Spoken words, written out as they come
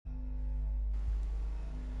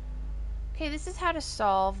Okay, this is how to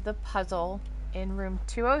solve the puzzle in room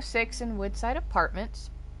 206 in Woodside Apartments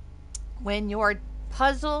when your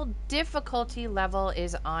puzzle difficulty level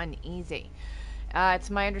is on easy. It's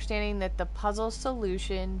my understanding that the puzzle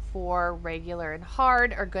solution for regular and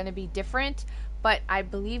hard are going to be different, but I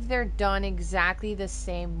believe they're done exactly the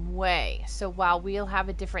same way. So while we'll have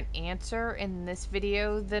a different answer in this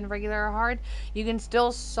video than regular or hard, you can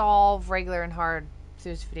still solve regular and hard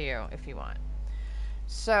through this video if you want.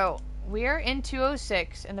 So we're in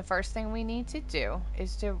 206, and the first thing we need to do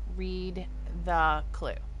is to read the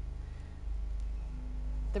clue.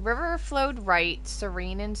 The river flowed right,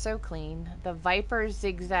 serene and so clean. The viper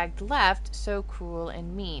zigzagged left, so cruel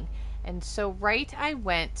and mean. And so right I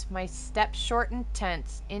went, my steps short and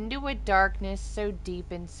tense, into a darkness so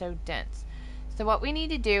deep and so dense. So what we need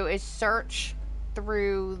to do is search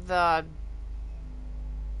through the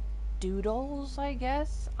doodles, I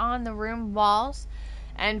guess, on the room walls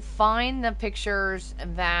and find the pictures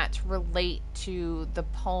that relate to the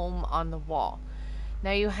poem on the wall.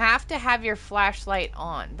 Now you have to have your flashlight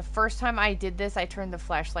on. The first time I did this, I turned the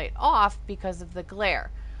flashlight off because of the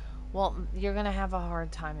glare. Well, you're going to have a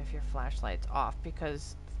hard time if your flashlight's off,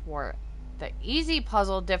 because for the easy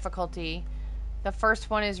puzzle difficulty, the first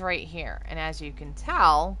one is right here. And as you can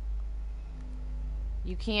tell,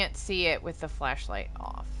 you can't see it with the flashlight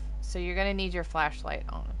off. So you're going to need your flashlight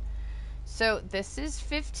on. So this is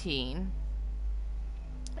 15.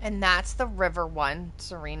 And that's the river one,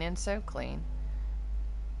 serene and so clean.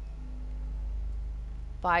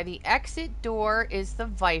 By the exit door is the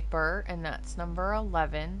viper, and that's number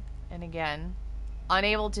 11. And again,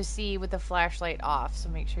 unable to see with the flashlight off, so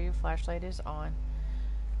make sure your flashlight is on.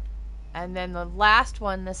 And then the last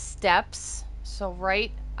one, the steps. So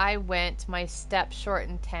right I went, my steps short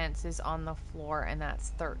and tense is on the floor, and that's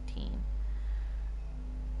 13.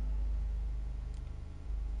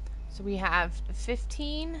 So we have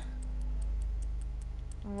 15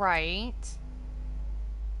 right,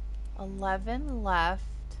 11 left,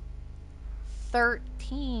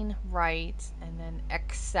 13 right, and then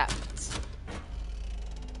accept.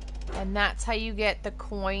 And that's how you get the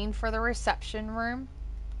coin for the reception room.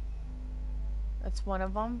 That's one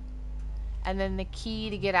of them. And then the key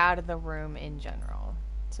to get out of the room in general.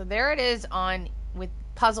 So there it is on with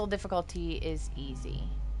puzzle difficulty is easy.